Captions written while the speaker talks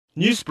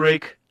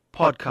Newsbreak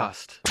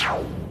Podcast.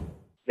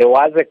 There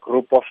was a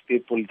group of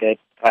people that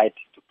tried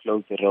to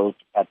close the road,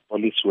 but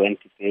police went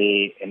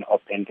there and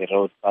opened the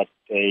road. But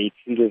it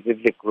seems as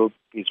if the group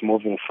is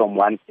moving from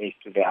one place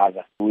to the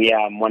other. We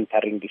are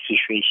monitoring the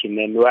situation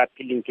and we are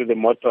appealing to the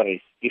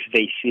motorists. If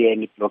they see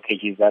any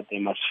blockages, that they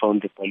must phone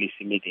the police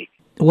immediately.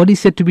 What is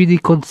said to be the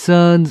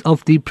concerns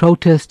of the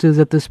protesters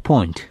at this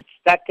point?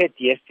 Started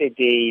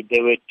yesterday.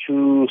 There were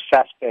two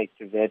suspects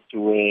that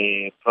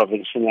were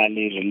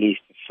provisionally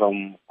released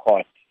from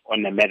court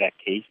on a murder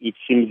case. It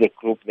seems the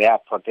group, they are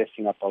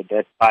protesting about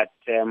that, but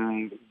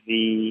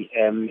the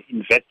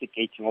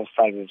investigating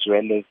officers as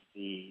well as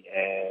the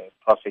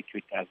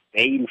prosecutors,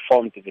 they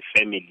informed the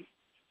family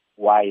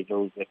why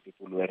those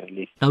people were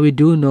released. Now, we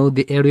do know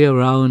the area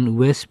around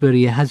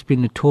Westbury has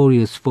been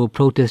notorious for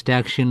protest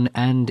action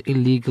and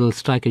illegal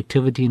strike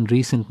activity in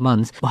recent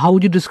months. How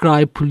would you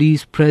describe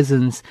police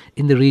presence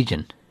in the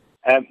region?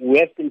 We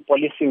have been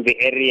policing the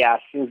area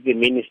since the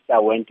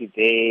minister went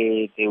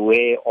there. There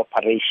were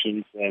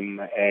operations,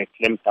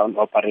 clampdown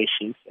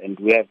operations, and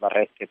we have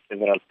arrested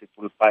several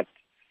people, but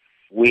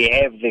we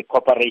have the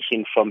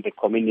cooperation from the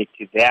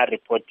community. They are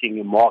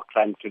reporting more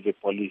crime to the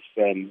police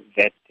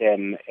that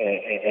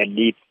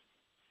leads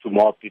to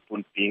more people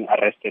being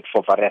arrested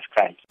for various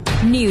crimes.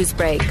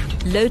 Newsbreak,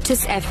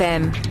 Lotus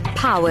FM,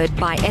 powered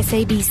by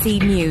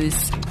SABC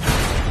News.